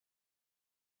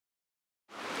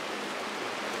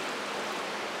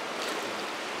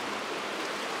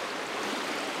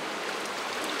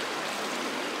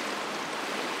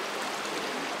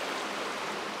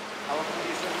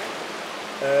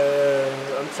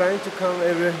trying to come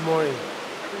every morning,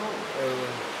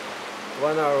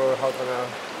 1 hour or half an hour.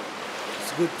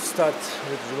 It's good to start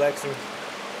with relaxing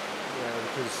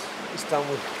because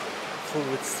Istanbul full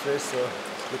with stress, so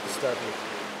good to start with.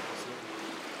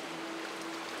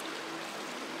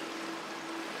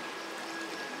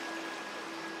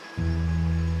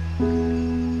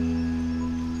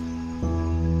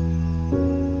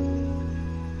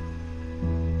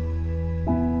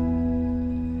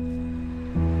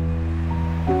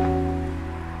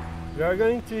 We are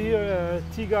going to hear a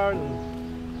tea garden.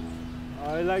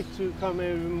 I like to come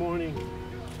every morning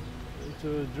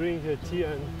to drink a tea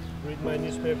and read my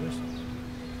newspapers.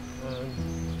 And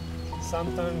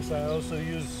sometimes I also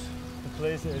use the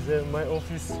place as my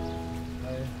office.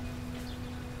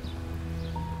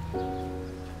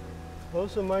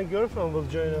 Also, my girlfriend will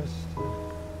join us.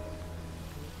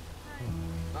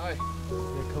 Hi.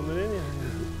 You're coming in here.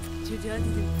 Çocuğa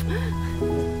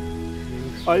dedim.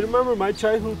 I remember my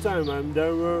childhood time, and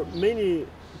there were many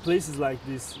places like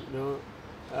this, you know,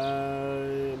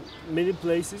 many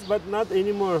places, but not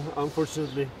anymore,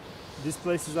 unfortunately. These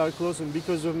places are closing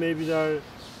because of maybe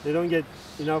they don't get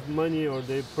enough money, or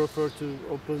they prefer to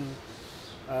open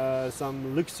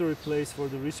some luxury place for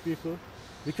the rich people.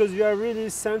 Because we are really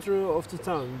center of the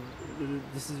town.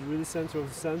 This is really center of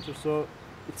the center, so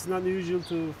it's not usual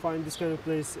to find this kind of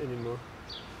place anymore.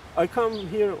 I come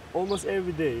here almost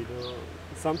every day, you know,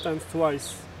 sometimes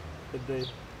twice a day,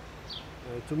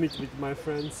 to meet with my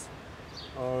friends,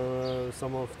 or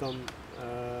some of them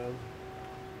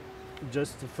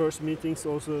just the first meetings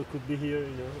also could be here.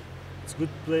 You know, it's a good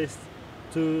place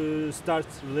to start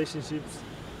relationships,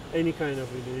 any kind of,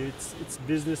 you know, it's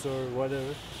business or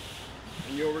whatever.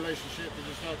 And your relationship, did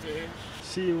you start to here?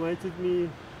 She invited me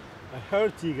her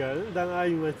tea garden, then I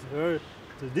invited her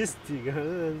to this tea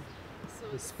garden, and So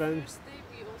we spent. first day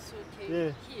we also came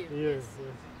here. Here. Yes.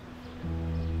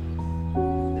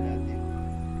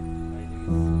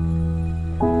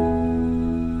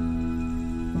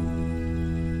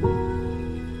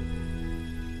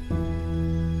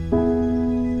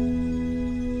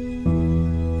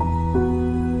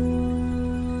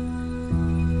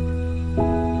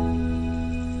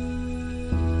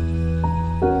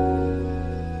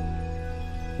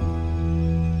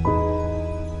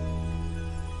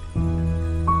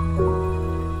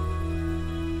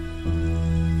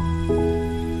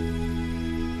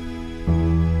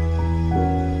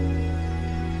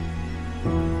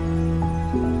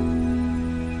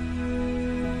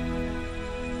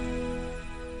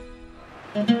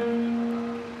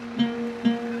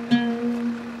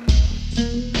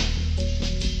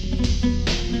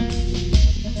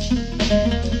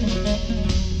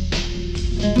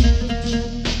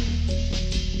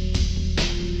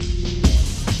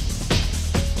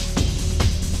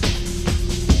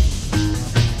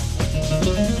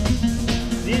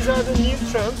 These are the new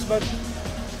trams, but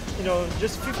you know,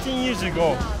 just 15 years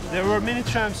ago, there were many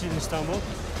trams in Istanbul.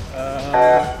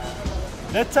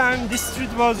 That time, this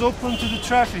street was open to the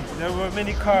traffic. There were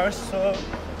many cars, so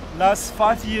last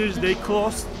 5 years they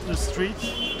closed the street,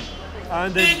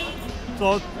 and they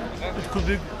thought it could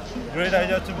be a great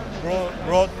idea to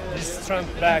brought this tram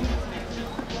back.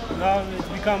 Now it's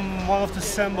become one of the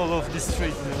symbols of this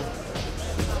street. You know.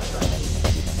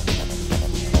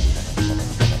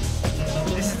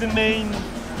 This is the main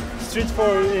street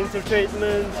for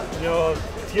entertainment, you know,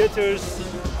 theaters,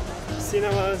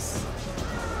 cinemas,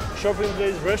 shopping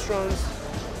places, restaurants.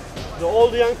 All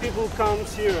the young people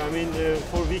comes here, I mean,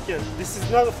 for weekend. This is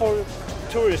not for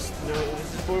tourists, you know,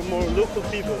 this is for more local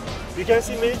people. You can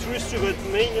see many tourists too, but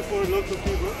mainly for local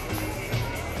people.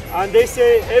 And they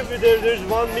say every day there's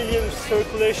 1 million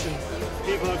circulation.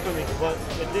 People are coming, but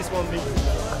at least 1 million.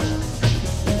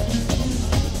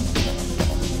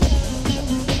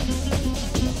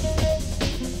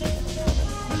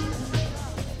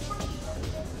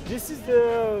 This is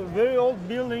the very old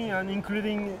building, and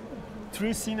including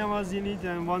 3 cinemas in it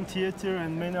and 1 theater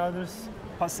and many others,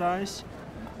 passage.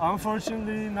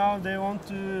 Unfortunately, now they want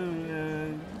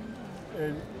to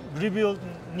rebuild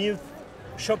new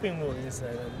shopping mall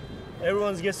inside.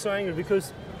 Everyone gets so angry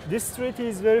because this street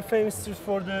is very famous street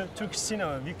for the Turkish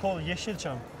cinema. We call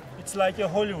Yeşilçam. It's like a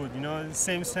Hollywood, you know, the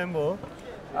same symbol.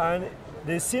 And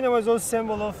the cinema is also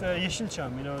symbol of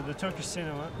Yeşilçam, you know, the Turkish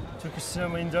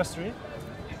cinema industry.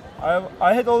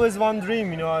 I had always one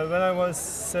dream, you know, when I was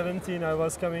 17, I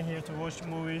was coming here to watch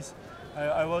movies.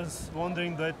 I was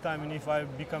wondering that time, and if I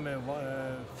become a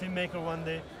filmmaker one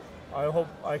day, I hope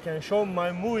I can show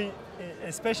my movie,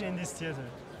 especially in this theater.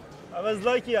 I was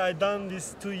lucky I done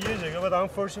this 2 years ago, but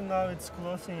unfortunately now it's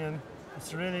closing, and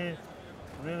it's really,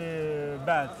 really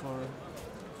bad for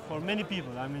for many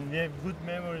people. I mean, we have good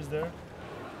memories there.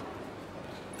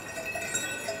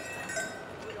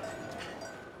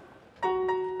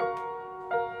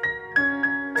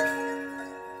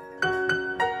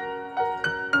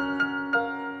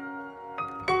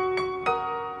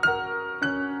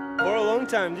 For a long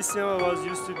time, this cinema was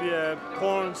used to be a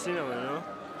porn cinema, you know.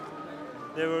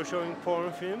 They were showing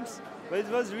porn films, but it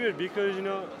was weird because, you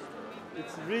know,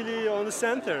 it's really on the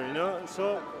center, you know,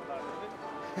 so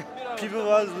people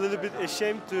was a little bit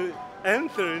ashamed to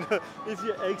enter, you know. If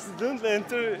you accidentally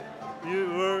enter, you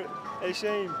were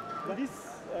ashamed. This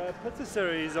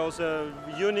patisserie is also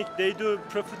unique. They do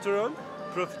profiterole.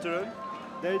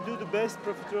 They do the best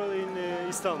profiterole in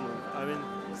Istanbul. I mean,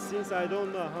 since I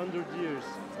don't know, 100 years.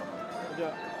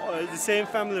 The same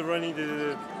family running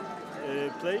the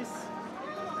place.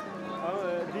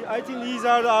 I think these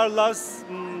are our last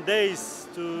days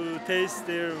to taste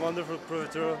their wonderful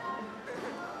profiterole.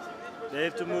 They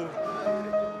have to move.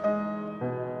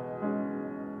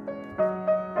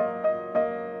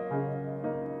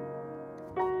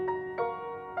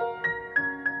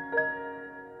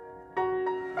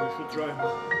 You should try.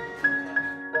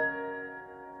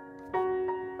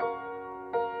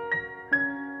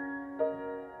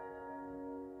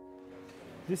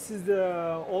 This is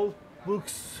the old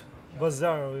books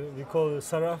bazaar, we call it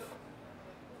Saraf.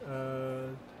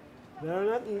 There are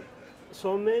not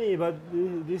so many, but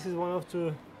this is one of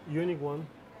the unique one.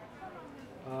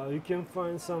 You can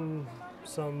find some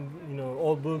you know,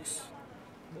 old books.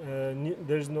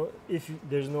 There's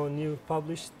no new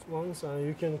published ones,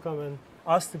 you can come and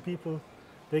ask the people.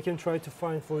 They can try to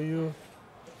find for you.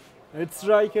 It's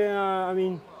like I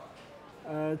mean,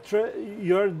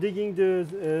 you're digging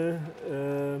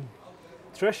the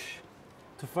trash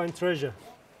to find treasure.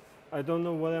 I don't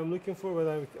know what I'm looking for, but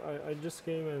I just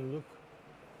came and look.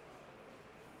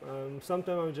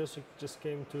 Sometimes I just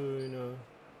came to, you know,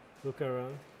 look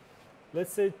around.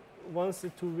 Let's say once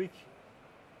in 2 weeks.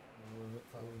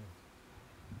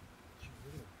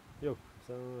 Yok,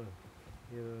 sana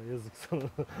yazık sana.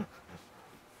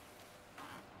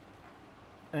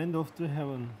 End of the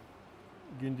heaven.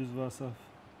 Gündüz Vasaf.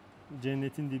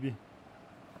 Cennetin dibi.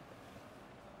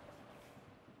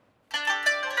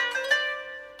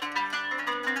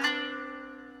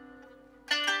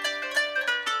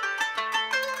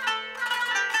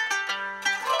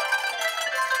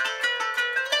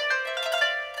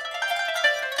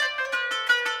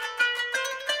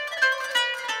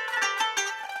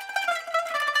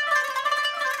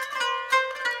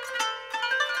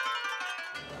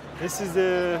 This is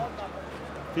the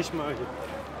fish market.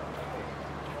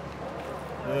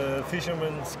 The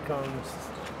fishermen come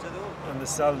and they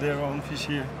sell their own fish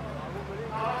here.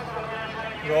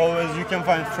 You can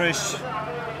find fresh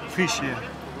fish here.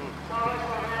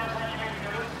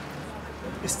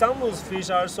 Istanbul's fish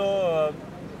are so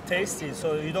tasty,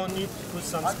 so you don't need to put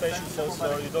some special sauce,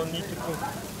 or you don't need to cook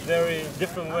very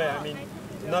different way. I mean,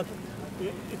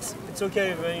 it's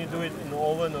okay when you do it in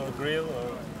oven or grill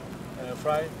or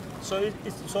fry. So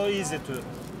it's so easy to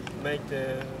make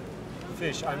the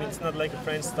fish. I mean, it's not like a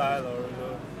French style or, you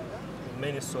know,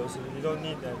 many sauces. You don't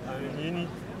need that. I mean, you need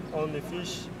only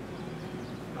fish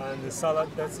and the salad.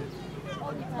 That's it.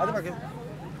 Hadi bakayım.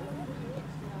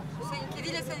 Hüseyin,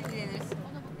 kediyle sen ilgilenirsin.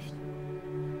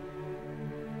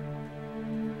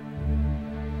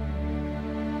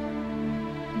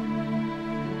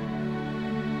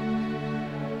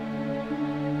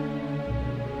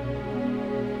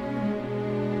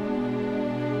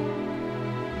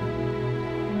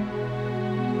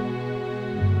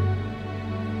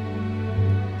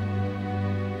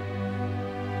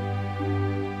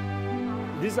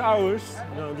 These hours,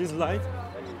 you know, this light,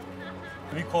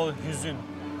 we call Huseyn.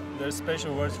 There's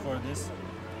special words for this.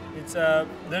 It's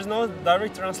there's no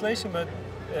direct translation, but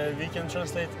we can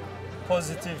translate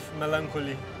positive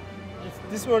melancholy.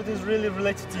 This word is really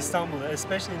related to Istanbul,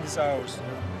 especially in these hours. You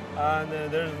know.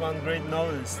 And there's one great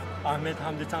novelist, Ahmet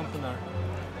Hamdi Tanpınar.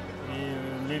 He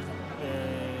lived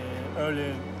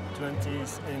early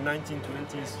 20s, in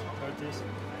 1920s, 30s.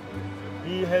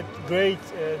 He had great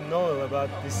novel about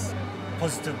this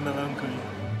positive melancholy.